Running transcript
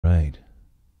right.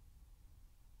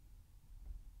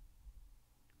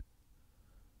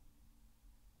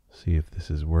 See if this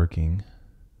is working.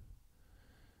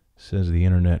 Says the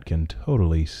internet can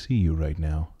totally see you right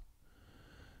now.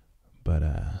 But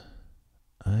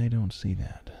I don't see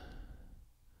that.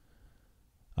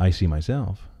 I see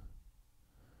myself.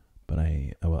 But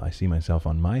I see myself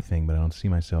on my thing, but I don't see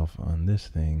myself on this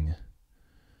thing.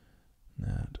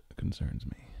 That concerns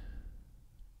me.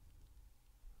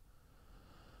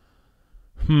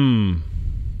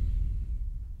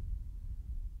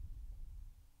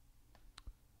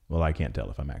 Well, I can't tell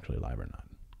if I'm actually live or not.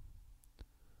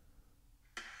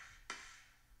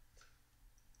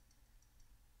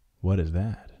 What is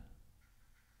that?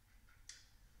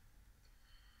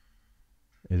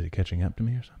 Is it catching up to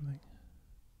me or something?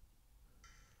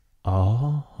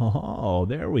 Oh,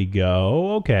 there we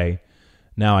go. Okay.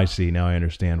 Now I see. Now I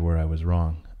understand where I was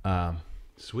wrong.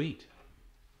 Sweet.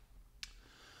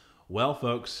 Well,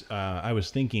 folks, I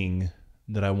was thinking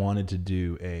that I wanted to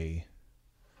do a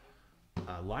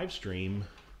live stream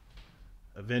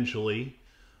eventually.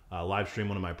 Live stream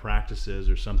one of my practices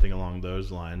or something along those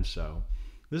lines. So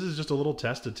this is just a little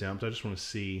test attempt. I just want to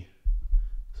see.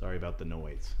 Sorry about the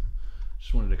noise.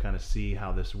 Just wanted to kind of see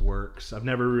how this works. I've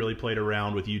never really played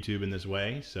around with YouTube in this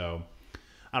way, so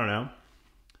I don't know.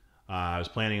 I was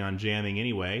planning on jamming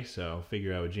anyway, so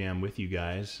figure I would jam with you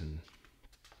guys and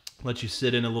let you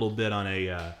sit in a little bit on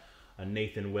a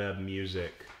Nathan Webb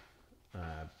music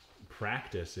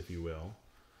practice, if you will.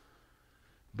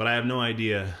 But I have no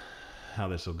idea how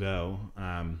this will go.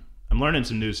 I'm learning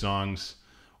some new songs,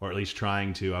 or at least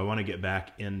trying to. I want to get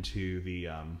back into the...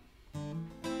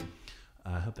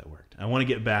 I hope that worked. I want to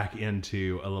get back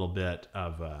into a little bit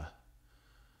of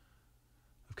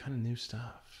kind of new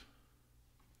stuff.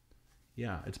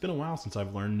 Yeah, it's been a while since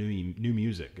I've learned new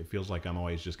music. It feels like I'm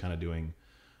always just kind of doing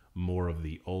more of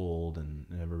the old and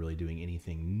never really doing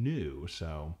anything new.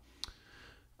 So,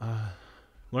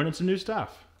 learning some new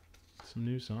stuff, some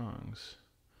new songs.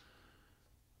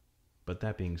 But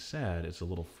that being said, it's a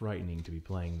little frightening to be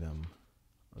playing them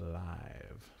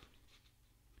live.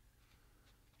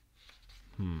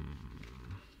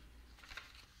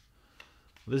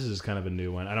 This is kind of a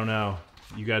new one. I don't know.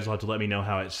 You guys will have to let me know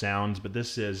how it sounds, but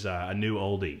this is a new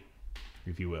oldie,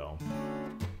 if you will.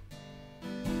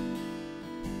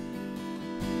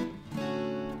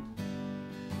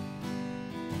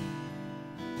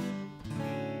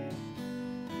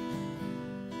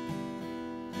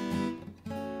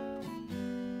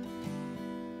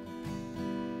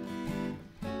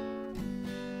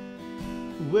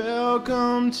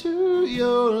 Welcome to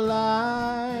your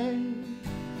life.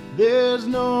 There's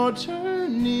no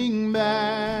turning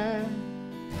back.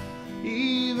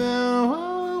 Even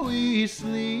while we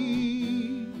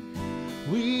sleep,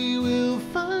 we will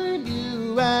find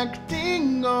you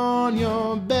acting on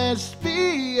your best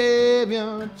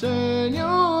behavior. Turn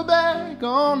your back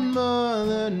on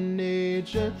Mother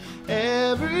Nature.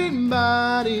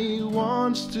 Everybody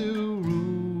wants to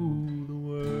rule the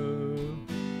world.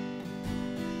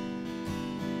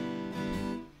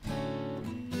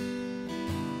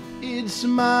 It's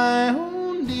my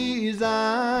own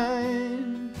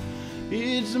design.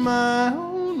 It's my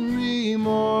own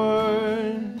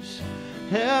remorse.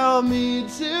 Help me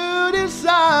to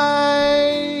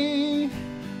decide.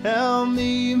 Help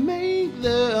me make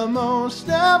the most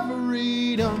of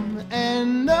freedom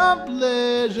and of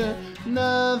pleasure.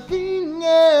 Nothing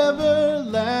ever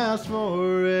lasts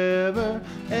forever.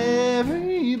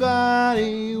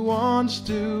 Everybody wants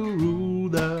to rule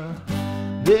the.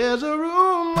 There's a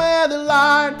room where the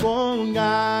light won't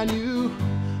guide you.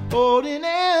 Holding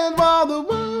hands while the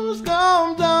walls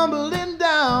come tumbling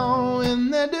down. When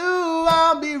they do,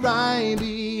 I'll be right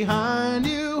behind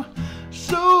you.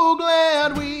 So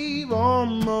glad we've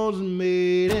almost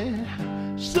made it.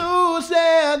 So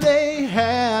sad they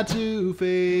had to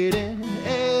fade it.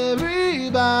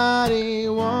 Everybody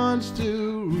wants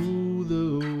to rule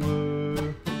the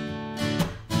world.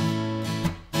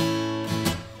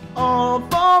 All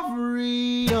for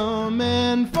freedom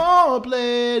and for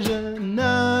pleasure.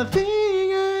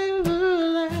 Nothing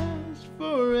ever lasts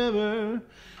forever.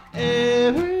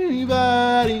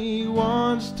 Everybody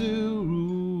wants to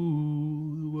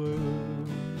rule the world.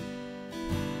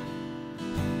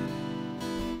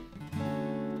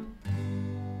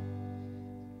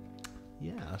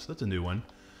 Yeah, so that's a new one.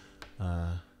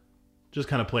 Just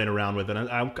kind of playing around with it.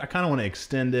 I kind of want to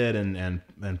extend it and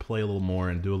play a little more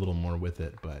and do a little more with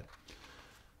it, but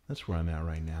that's where I'm at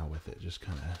right now with it. Just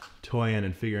kind of toying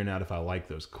and figuring out if I like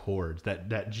those chords. That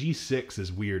G6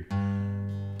 is weird.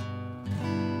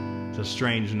 It's a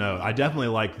strange note. I definitely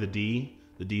like the D.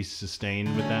 The D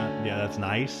sustained with that. Yeah, that's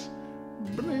nice.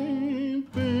 But I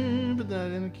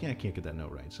can't get that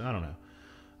note right, so I don't know.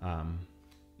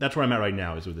 That's where I'm at right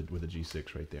now, is with a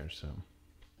G6 right there. So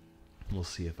we'll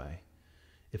see if I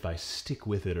stick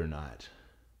with it or not.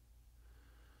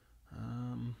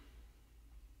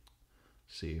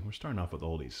 See, we're starting off with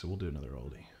oldies, so we'll do another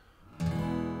oldie.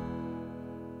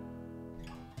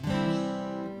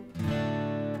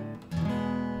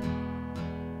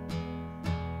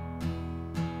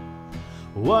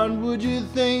 What would you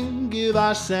think if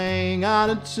I sang out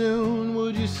of tune?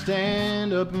 Would you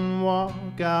stand up and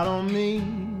walk out on me?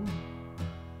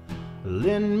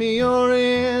 Lend me your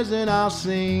ears and I'll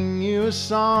sing you a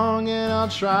song, and I'll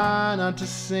try not to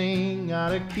sing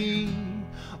out of key.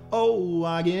 Oh,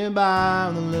 I get by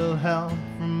with a little help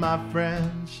from my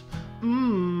friends.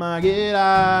 I get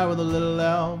high with a little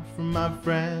help from my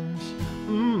friends.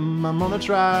 I'm gonna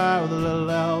try with a little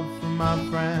help from my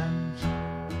friends.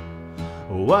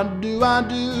 What do I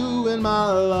do when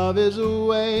my love is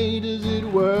away? Does it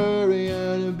worry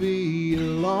her to be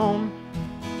alone?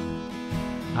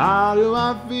 How do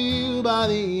I feel by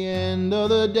the end of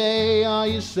the day? Are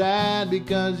you sad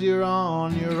because you're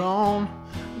on your own?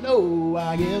 No,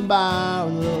 I get by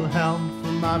with a little help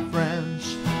from my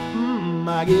friends.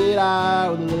 I get high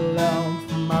with a little help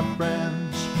from my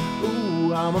friends.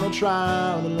 Ooh, I'm gonna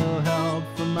try with a little help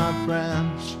from my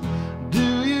friends.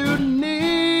 Do you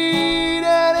need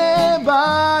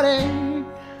anybody?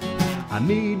 I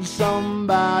need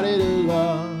somebody to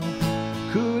love.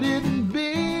 Could it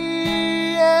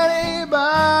be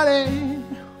anybody?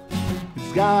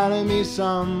 It's gotta be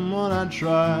someone I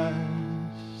trust.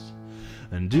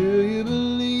 And do you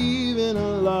believe in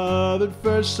a love at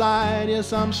first sight?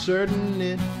 Yes, I'm certain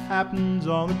it happens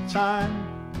all the time.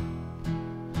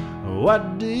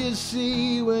 What do you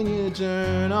see when you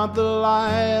turn off the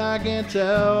light? I can't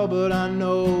tell, but I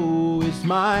know it's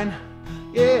mine.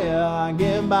 Yeah, I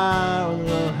get by with a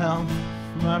little help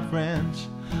from my friends.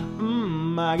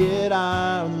 I get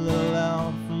high with a little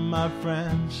help from my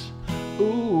friends.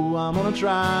 Ooh, I'm gonna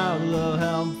try with a little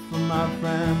help from my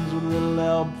friends, with a little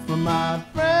help from my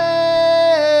friends.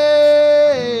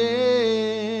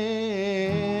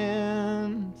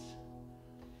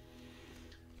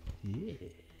 Yeah.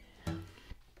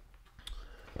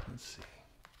 Let's see.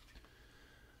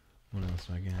 What else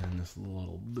do I got in this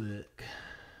little book?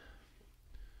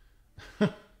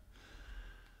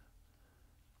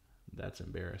 That's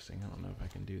embarrassing. I don't know if I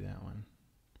can do that one.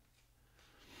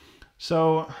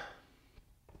 So,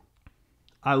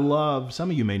 I love, some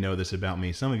of you may know this about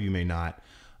me, some of you may not,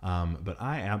 but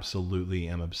I absolutely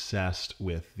am obsessed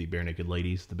with the Bare Naked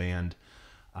Ladies, the band.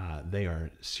 They are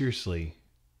seriously,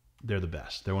 they're the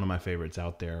best. They're one of my favorites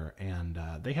out there, and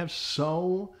they have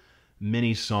so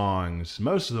many songs,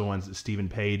 most of the ones that Stephen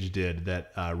Page did,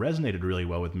 that resonated really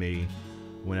well with me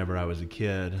whenever I was a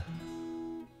kid.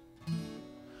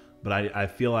 But I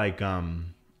feel like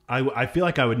I feel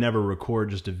like I would never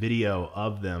record just a video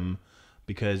of them,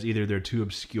 because either they're too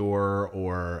obscure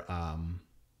or I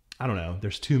don't know.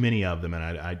 There's too many of them, and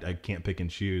I can't pick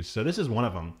and choose. So this is one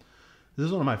of them. This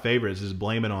is one of my favorites. This is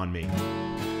 "Blame It on Me."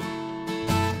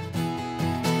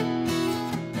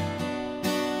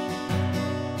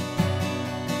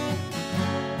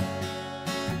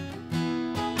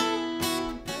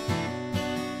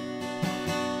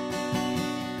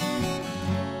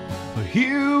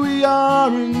 Here we are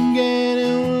again,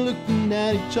 and we're looking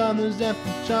at each other as if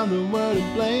each other were to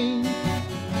blame.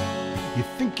 You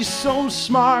think you're so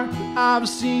smart, but I've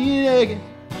seen you naked.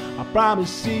 I'll probably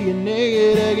see you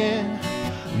naked again.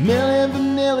 Milli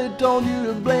Vanilli told you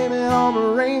to blame it on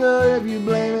the rain, but if you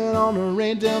blame it on the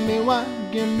rain, tell me what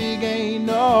can be gained.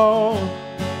 No,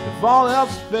 if all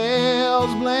else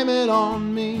fails, blame it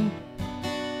on me.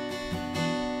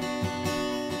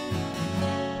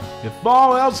 If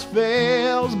all else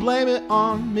fails, blame it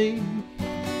on me.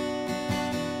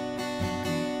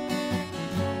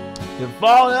 If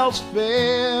all else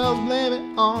fails, blame it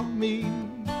on me.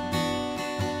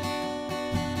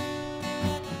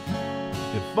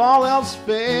 If all else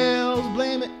fails,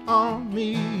 blame it on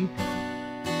me.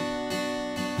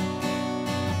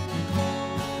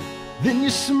 Then you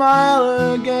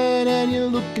smile again, and you're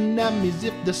looking at me as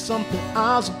if there's something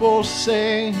I'm supposed to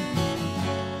say.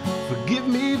 Forgive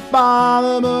me,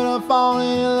 Father, but I've fallen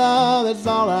in love. That's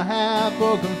all I have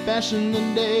for confession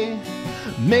today.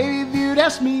 Maybe if you'd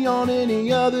asked me on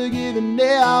any other given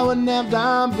day, I wouldn't have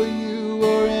time for you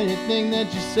or anything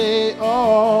that you say.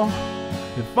 Oh,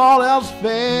 if all else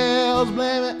fails,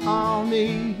 blame it on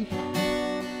me.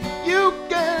 You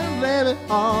can blame it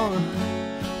on.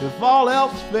 If all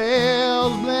else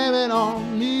fails, blame it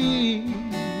on me.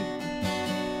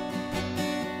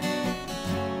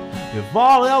 If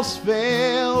all else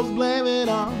fails, blame it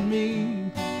on me.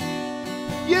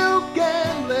 You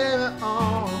can blame it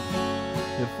on.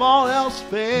 If all else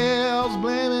fails,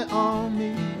 blame it on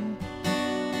me.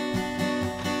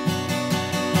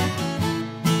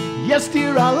 Yes,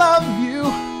 dear, I love you,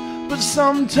 but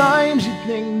sometimes you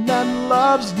think that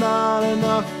love's not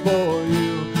enough for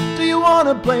you. Do you want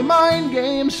to play mind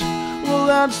games? Well,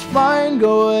 that's fine,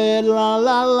 go ahead, la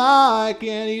la la, I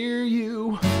can't hear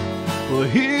you. Well,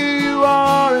 here you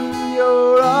are and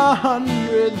you're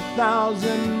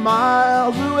 100,000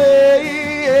 miles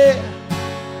away.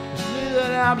 You say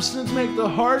that absence make the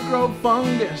heart grow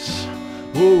fungus.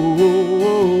 Whoa, whoa,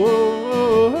 whoa,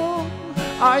 whoa, whoa.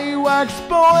 Are you wax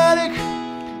poetic?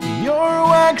 You're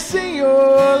waxing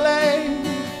your leg.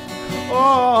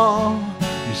 Oh,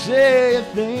 you say a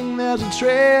thing, there's a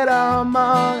trade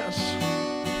among us.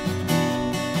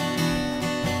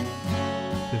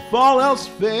 If all else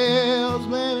fails,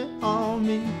 blame it on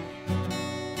me.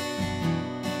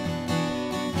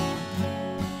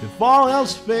 If all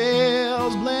else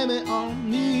fails, blame it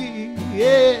on me.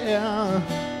 Yeah.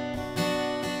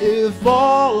 If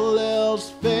all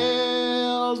else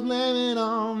fails, blame it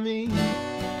on me.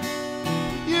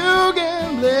 You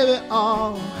can blame it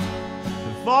on.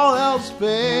 If all else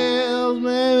fails,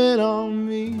 blame it on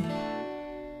me.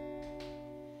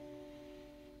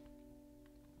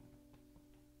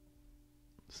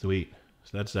 Sweet.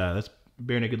 So that's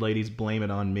Bare Naked Ladies, Blame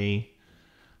It On Me.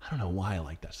 I don't know why I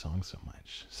like that song so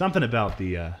much. Something about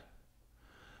the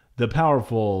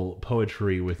powerful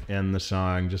poetry within the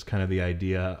song, just kind of the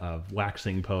idea of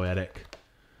waxing poetic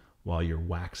while you're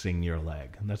waxing your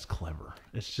leg. And that's clever.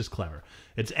 It's just clever.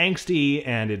 It's angsty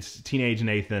and it's teenage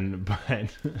Nathan,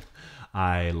 but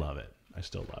I love it. I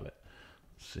still love it.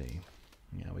 Let's see.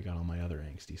 Yeah, we got all my other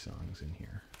angsty songs in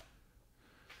here.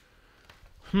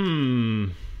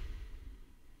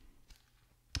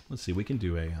 Let's see, we can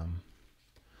do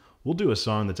we'll do a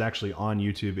song that's actually on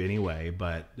YouTube anyway,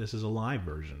 but this is a live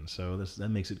version, so that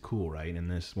makes it cool, right?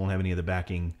 And this won't have any of the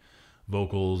backing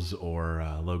vocals or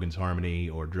Logan's harmony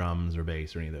or drums or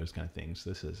bass or any of those kind of things.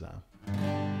 This is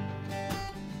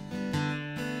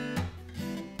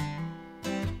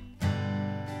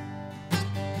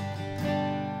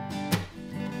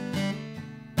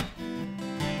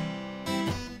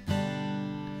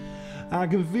I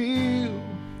can feel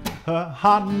her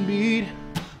heartbeat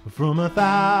from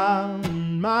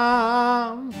 1,000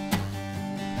 miles,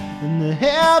 and the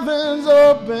heavens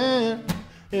open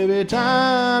every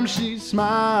time she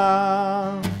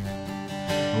smiles.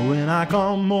 When I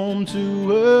come home to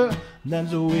her,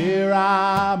 that's where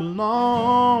I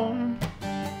belong.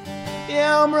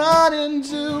 Yeah, I'm running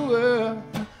to her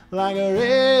like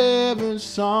a river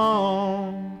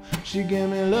song. She give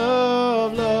me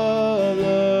love, love,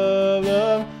 love,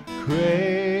 love,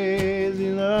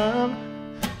 crazy love.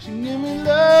 She give me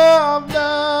love,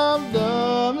 love,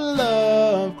 love,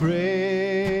 love,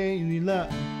 crazy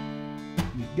love.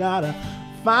 You got a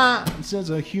fine sense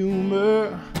of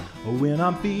humor when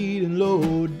I'm feeling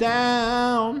low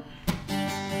down.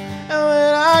 And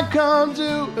when I come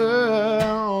to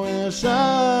her, when the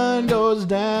sun goes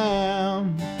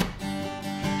down,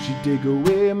 she take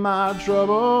away my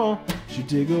trouble, she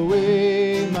take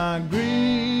away my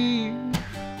grief,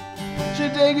 she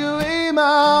take away my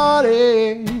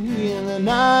heartache in the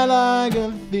night like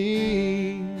a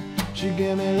thief. She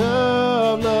give me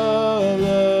love, love,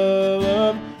 love,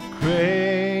 love,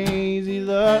 crazy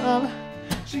love.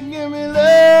 She give me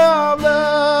love,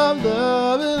 love,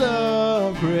 love,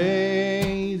 love,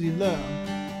 crazy love.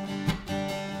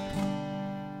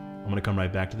 I'm gonna come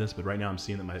right back to this, but right now I'm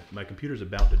seeing that my computer's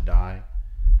about to die.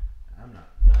 I'm not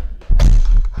done yet.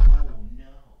 Oh no.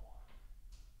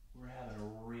 We're having a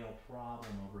real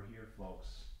problem over here, folks.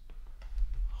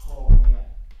 Oh man,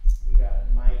 we got it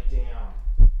mic down.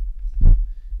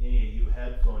 Any of you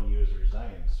headphone users, I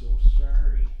am so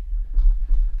sorry.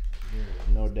 There is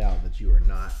no doubt that you are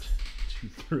not too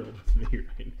thrilled with me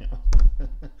right now.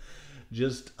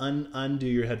 Just undo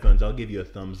your headphones. I'll give you a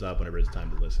thumbs up whenever it's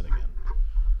time to listen again.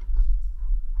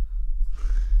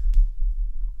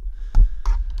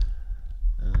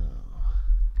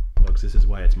 Oh. Folks, this is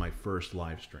why it's my first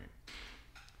live stream.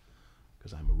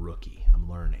 Because I'm a rookie. I'm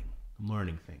learning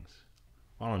things.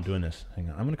 While I'm doing this, hang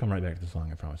on. I'm going to come right back to the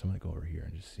song, I promise. I'm going to go over here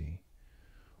and just see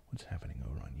what's happening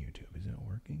over on YouTube. Is it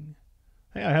working?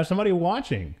 Hey, I have somebody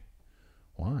watching.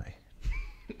 Why?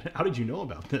 How did you know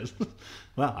about this?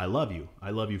 Well, I love you. I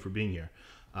love you for being here.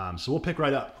 So we'll pick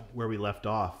right up where we left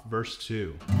off. Verse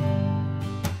 2.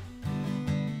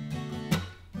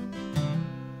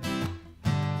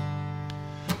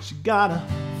 She got a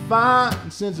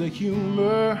fine sense of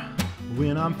humor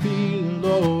when I'm feeling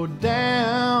low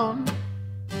down.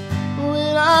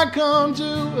 When I come to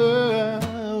her,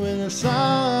 when the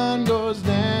sun goes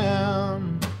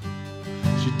down,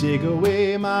 she take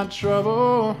away my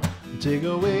trouble, take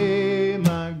away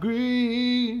my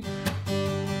grief,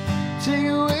 take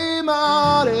away my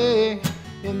heartache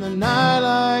in the night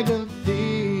like a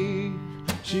thief.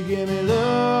 She gave me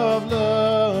love,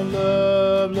 love,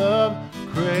 love, love,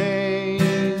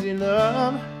 crazy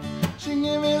love. She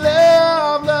gave me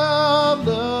love, love,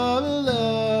 love,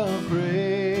 love,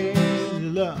 crazy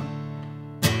love.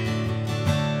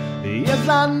 Yes,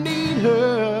 I need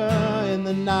her in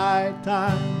the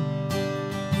nighttime.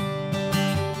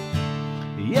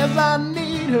 Yes, I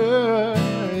need her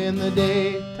in the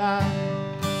daytime.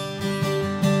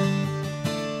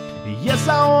 Yes,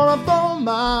 I wanna throw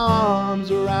my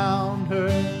arms around her,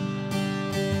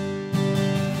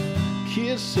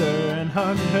 kiss her and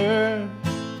hug her,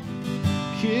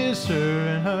 kiss her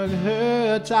and hug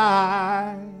her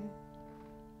tight.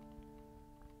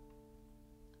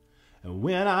 And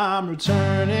when I'm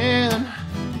returning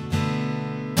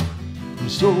from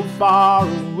so far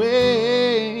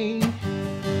away,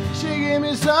 she gave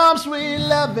me some sweet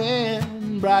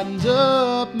loving, brightens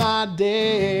up my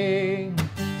day.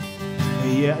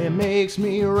 Yeah, it makes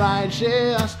me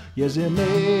righteous. Yes, it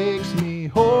makes me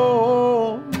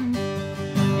whole.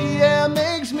 Yeah, it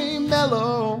makes me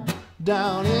mellow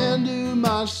down into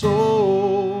my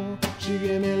soul. She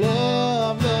gave me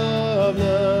love, love,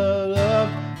 love, love,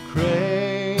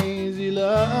 crazy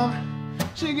love.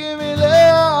 She gave me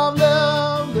love,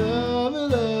 love, love,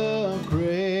 love,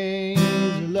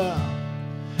 crazy love.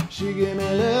 She gave me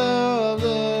love,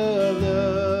 love,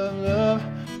 love, love,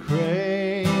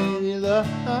 crazy love.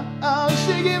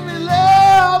 She gave me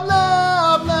love,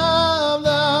 love, love,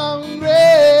 love,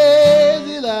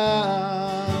 crazy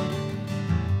love.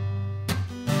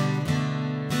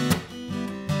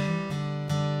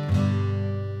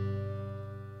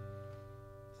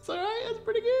 It's all right. That's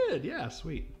pretty good. Yeah,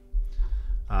 sweet.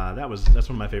 That's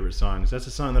one of my favorite songs. That's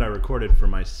a song that I recorded for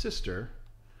my sister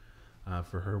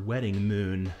for her wedding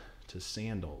moon to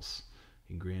Sandals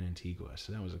in Grand Antigua.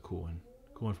 So that was a cool one.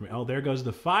 Cool one for me. Oh, there goes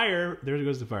the fire. There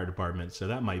goes the fire department. So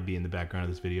that might be in the background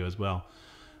of this video as well.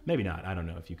 Maybe not. I don't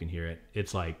know if you can hear it.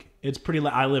 It's pretty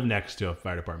loud. I live next to a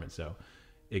fire department, so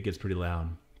it gets pretty loud.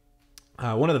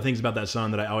 One of the things about that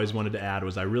song that I always wanted to add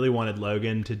was I really wanted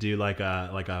Logan to do like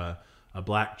a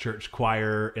black church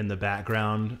choir in the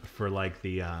background for like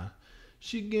the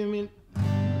she give me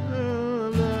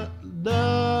love, love,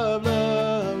 love,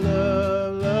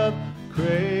 love, love,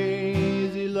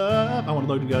 crazy love. I want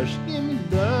Logan to go, she give me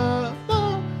love,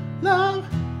 love, love,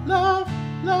 love,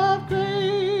 love,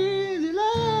 crazy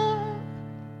love,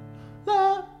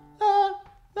 love, love,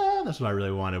 love. That's what I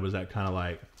really wanted, was that kind of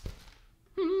like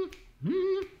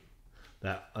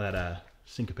that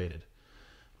syncopated.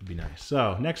 Would be nice.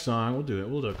 So next song, we'll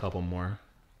do a couple more.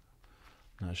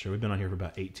 Not sure. We've been on here for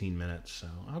about 18 minutes, so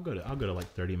I'll go to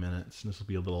like 30 minutes. This will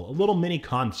be a little mini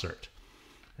concert.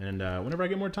 And whenever I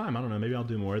get more time, I don't know, maybe I'll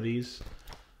do more of these.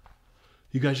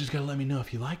 You guys just gotta let me know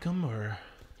if you like them or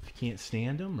if you can't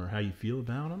stand them or how you feel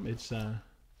about them. It's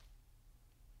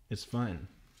fun.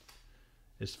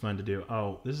 It's fun to do.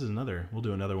 Oh, this is another. We'll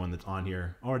do another one that's on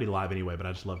here already live anyway, but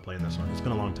I just love playing this one. It's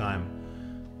been a long time.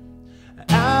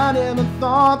 I never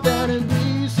thought that it'd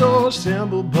be so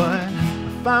simple, but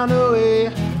I found a way,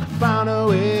 I found a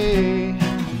way.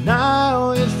 And I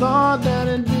always thought that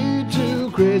it'd be too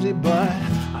crazy, but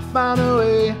I found a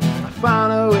way, I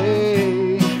found a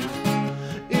way.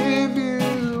 If you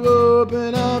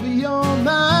open up your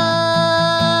mind,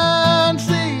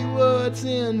 see what's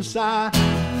inside.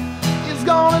 It's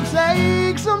gonna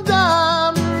take some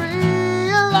time to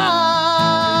realize,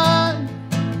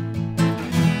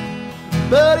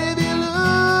 but if you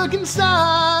look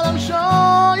inside, I'm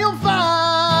sure you'll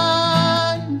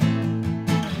find.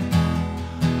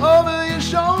 Over your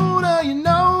shoulder, you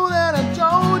know that I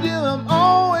told you I'm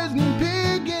always gonna be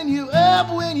picking you up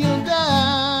when you're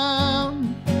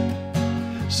down.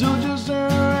 So just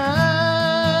turn around.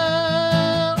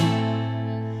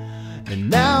 And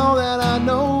now that I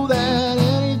know that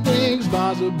anything's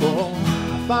possible,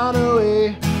 I found a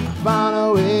way, I found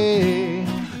a way.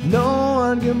 No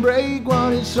one can break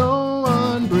what is so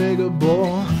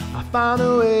unbreakable. I found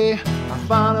a way, I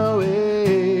found a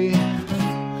way.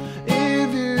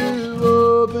 If you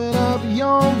open up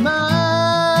your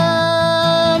mind,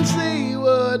 see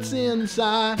what's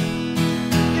inside.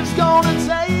 It's gonna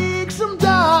take some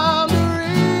time to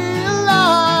realize,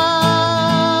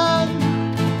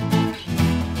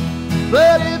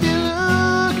 but if you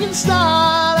look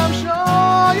inside, I'm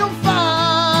sure you'll find.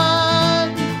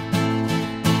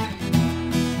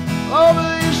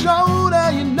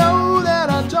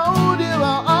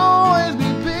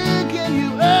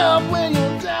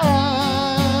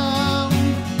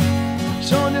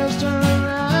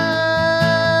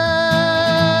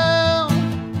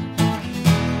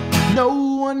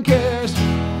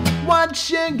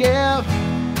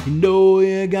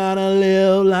 you gotta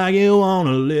live like you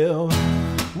wanna live.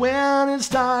 When it's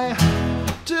time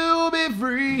to be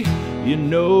free, you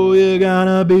know you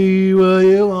gotta be where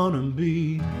you wanna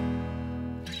be.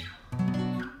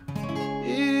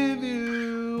 If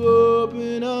you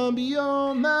open up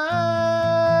your mind,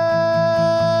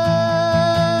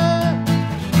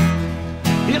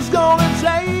 it's gonna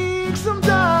take some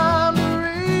time to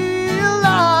realize.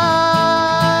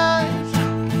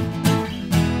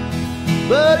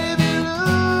 But if you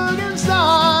look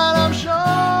inside, I'm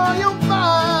sure you'll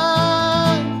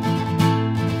find.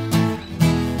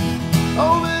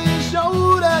 Over your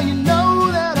shoulder, you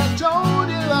know that I told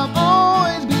you I'll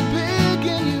always be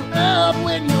picking you up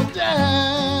when you're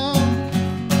down.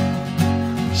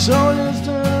 So just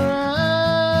turn around.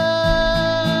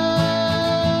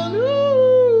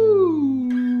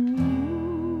 Ooh.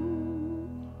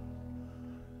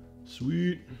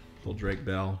 Sweet little Drake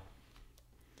Bell.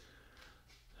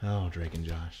 Oh, Drake and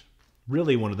Josh.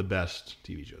 Really one of the best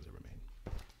TV shows ever made.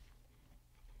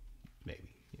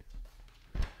 Maybe. Yeah.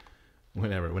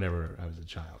 Whenever I was a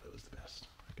child, it was the best.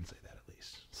 I can say that at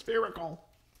least. Spherical.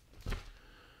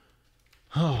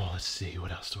 Oh, let's see.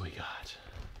 What else do we got?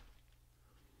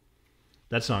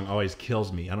 That song always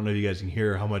kills me. I don't know if you guys can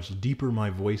hear how much deeper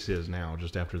my voice is now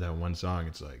just after that one song.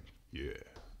 It's like, yeah.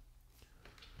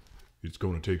 It's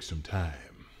going to take some time.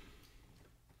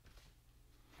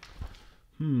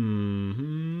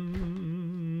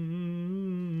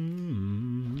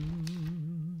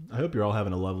 I hope you're all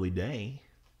having a lovely day.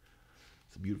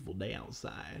 It's a beautiful day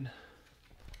outside.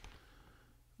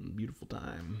 Beautiful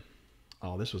time.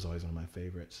 Oh, this was always one of my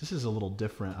favorites. This is a little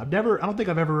different. I don't think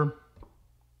I've ever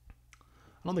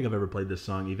played this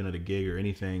song even at a gig or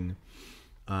anything.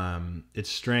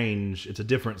 It's strange. It's a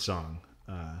different song.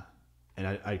 And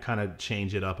I kind of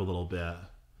change it up a little bit.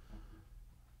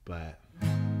 But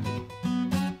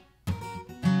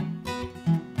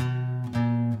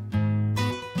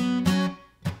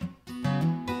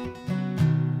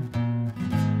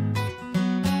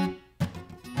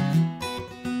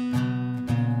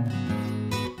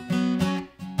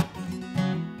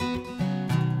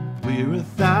we're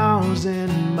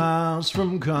 1,000 miles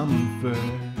from comfort.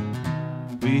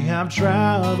 We have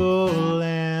traveled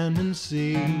land and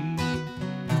sea.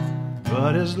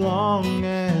 But as long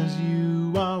as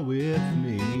you are with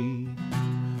me,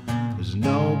 there's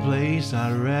no place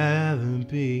I'd rather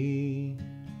be.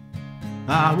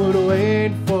 I would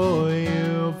wait for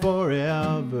you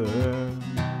forever,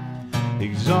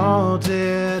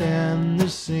 exalted in the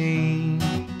scene.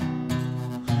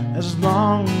 As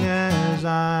long as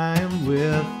I am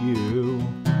with you,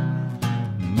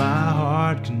 my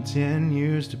heart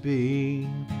continues to beat.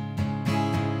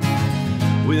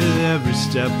 With every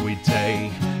step we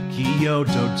take,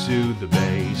 Kyoto to the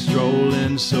bay,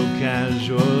 strolling so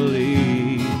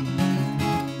casually.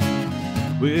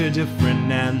 We're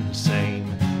different and the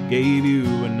same, gave you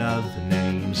another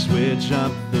name, switch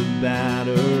up the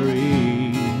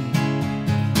battery.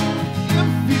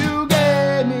 If you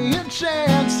gave me a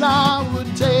chance, I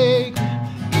would take.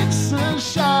 It's a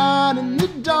shot in the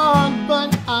dark,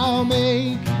 but I'll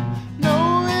make.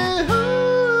 Knowing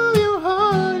who you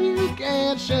are, you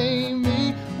can't shame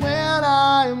me. When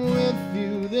I'm with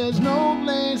you, there's no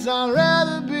place I'd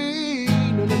rather be.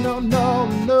 No, no, no, no,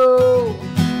 no.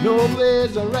 No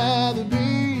place I'd rather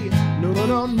be. No, no,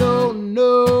 no, no,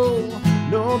 no.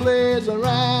 No place I'd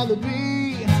rather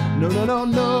be. No, no, no,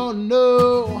 no,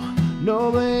 no.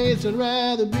 No place I'd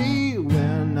rather be.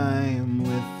 When I am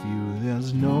with you,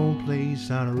 there's no place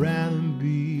I'd rather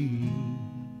be.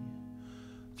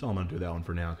 That's all I'm going to do that one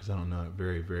for now because I don't know it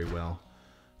very, very well.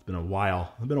 It's been a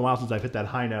while. It's been a while since I've hit that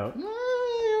high note.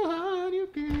 You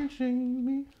can't shame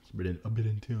me. It's a bit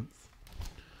intense.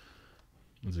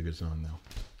 It's a good song though.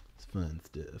 It's fun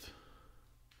stuff.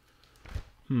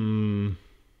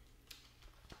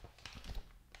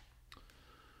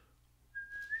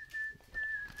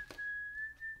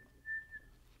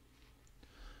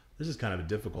 This is kind of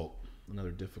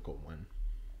another difficult one.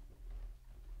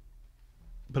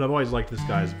 But I've always liked this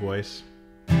guy's voice.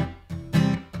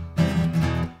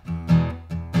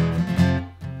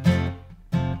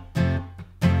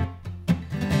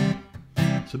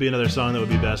 This would be another song that would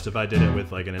be best if I did it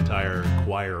with like an entire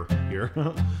choir here.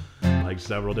 Like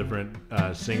several different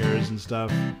singers and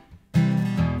stuff.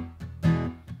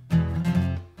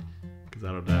 Because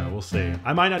I don't know, we'll see.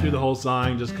 I might not do the whole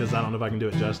song just because I don't know if I can do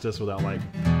it justice without like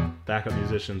backup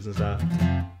musicians and stuff.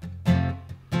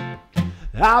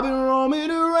 I've been roaming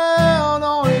around,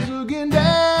 always looking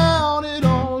down at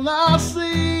all I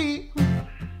see.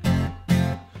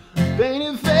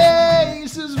 Painted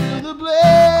faces fill the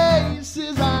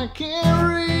places I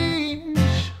can't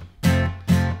reach.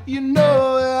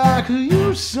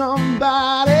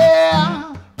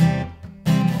 somebody.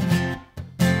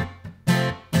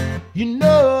 You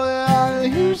know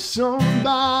that you're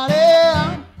somebody.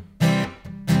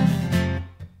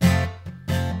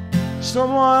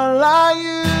 Someone like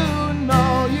you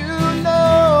know,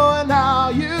 and how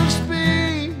you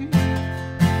speak.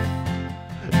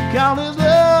 Countless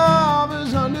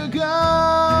lovers under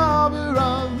cover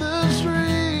of the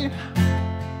street.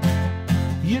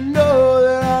 You know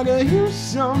that I can use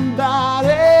somebody.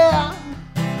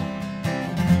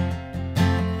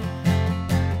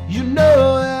 You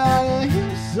know that I can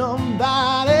use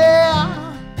somebody.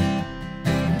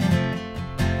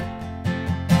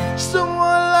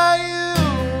 Someone like you.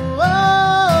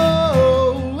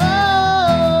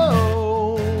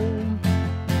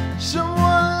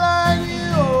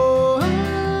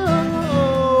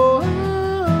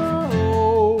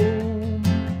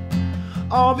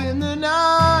 Off in the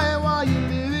night while you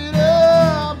live it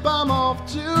up, I'm off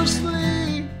to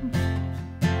sleep.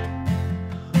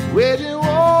 Waging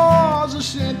wars to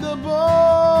shake the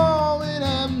ball and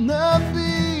have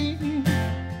nothing.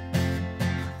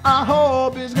 I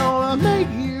hope it's gonna make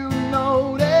you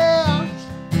notice.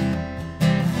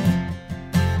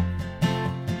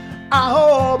 I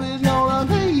hope it's gonna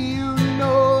make you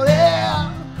notice.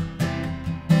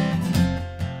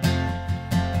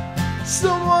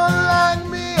 Someone like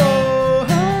me, oh,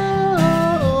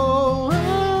 oh,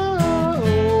 oh,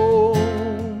 oh.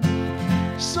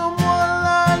 Someone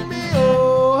like me,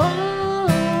 oh,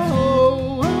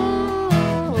 oh, oh,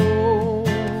 oh.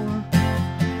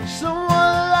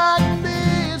 Someone like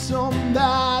me,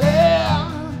 somebody.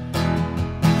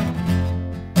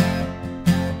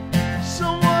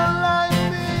 Someone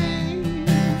like me.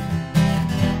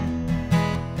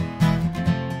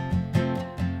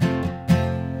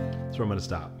 That's where I'm gonna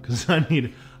stop, because I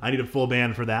need a full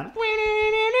band for that,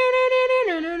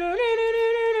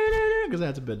 because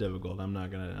that's a bit difficult. I'm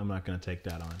not gonna take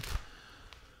that on.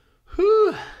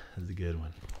 Whew, that's a good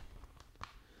one.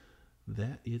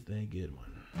 That is a good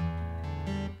one.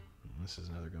 This is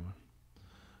another good one.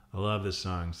 I love this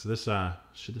song. So this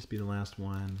should this be the last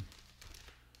one?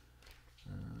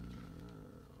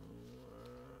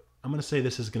 I'm gonna say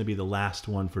this is gonna be the last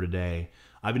one for today.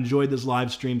 I've enjoyed this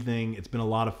live stream thing. It's been a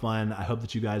lot of fun. I hope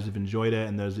that you guys have enjoyed it,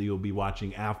 and those that you'll be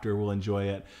watching after will enjoy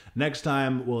it. Next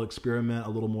time, we'll experiment a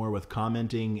little more with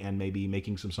commenting and maybe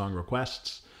making some song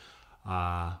requests.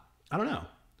 I don't know.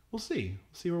 We'll see.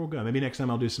 We'll see where we'll go. Maybe next time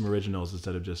I'll do some originals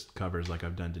instead of just covers like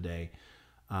I've done today.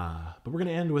 But we're going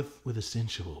to end with a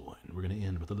sensual one. We're going to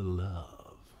end with a little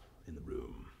love in the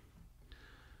room.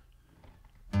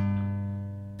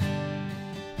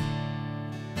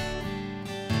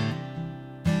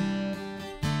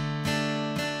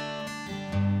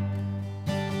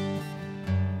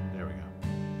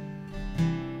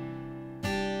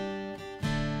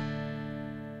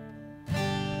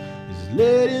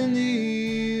 Late in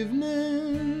the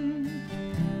evening,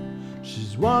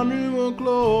 she's wondering what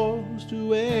clothes to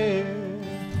wear.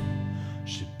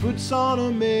 She puts on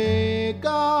her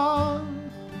makeup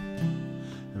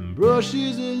and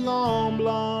brushes her long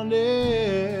blonde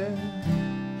hair.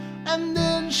 And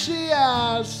then she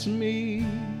asks me,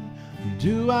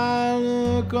 do I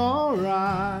look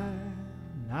alright?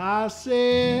 I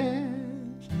said,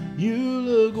 you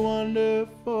look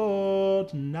wonderful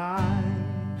tonight.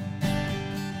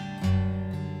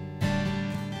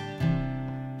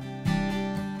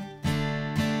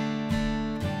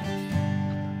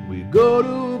 Go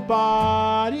to a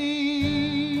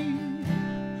party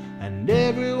and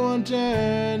everyone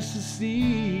turns to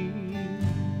see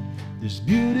this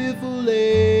beautiful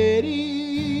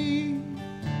lady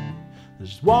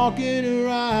that's walking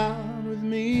around with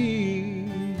me.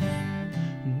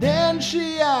 Then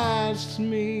she asks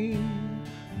me,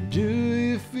 do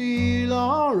you feel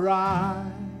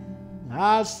alright?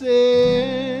 I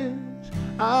said,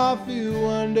 I feel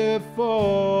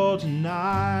wonderful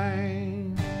tonight.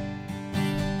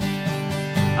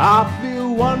 I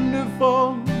feel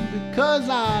wonderful because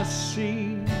I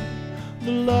see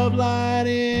the love light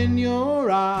in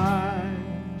your eyes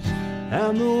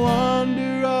and the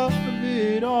wonder of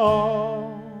it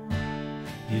all.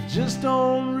 You just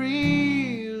don't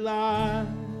realize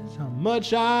how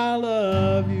much I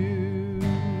love you.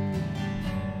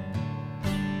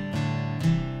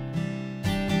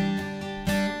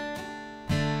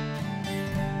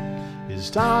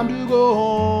 It's time to go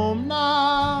home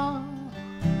now.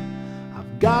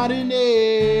 Got an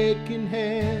aching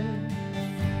head,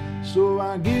 so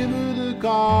I give her the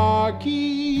car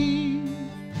keys.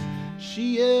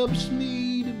 She helps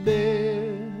me to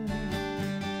bed,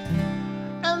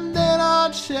 and then I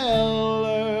tell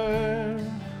her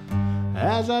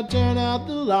as I turn out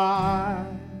the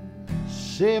light.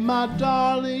 Say, my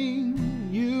darling,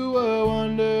 you were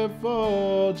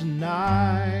wonderful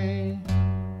tonight.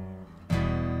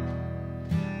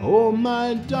 Oh,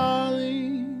 my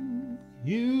darling,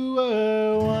 you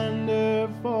were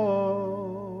wonderful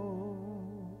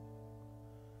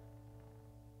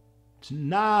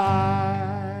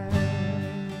tonight.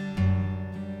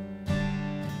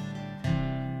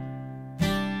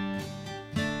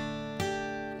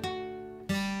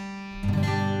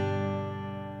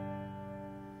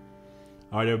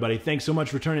 All right, everybody, thanks so much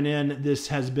for turning in. This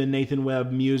has been Nathan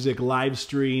Webb Music live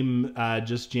stream,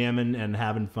 just jamming and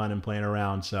having fun and playing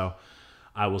around. So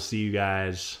I will see you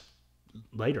guys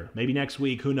later, maybe next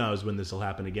week. Who knows when this will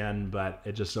happen again, but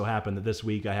it just so happened that this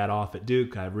week I had off at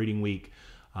Duke. I have reading week,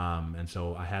 and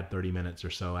so I had 30 minutes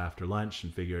or so after lunch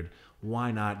and figured,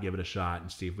 why not give it a shot and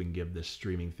see if we can give this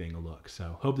streaming thing a look.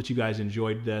 So hope that you guys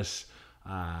enjoyed this.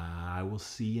 I will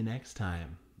see you next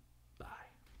time.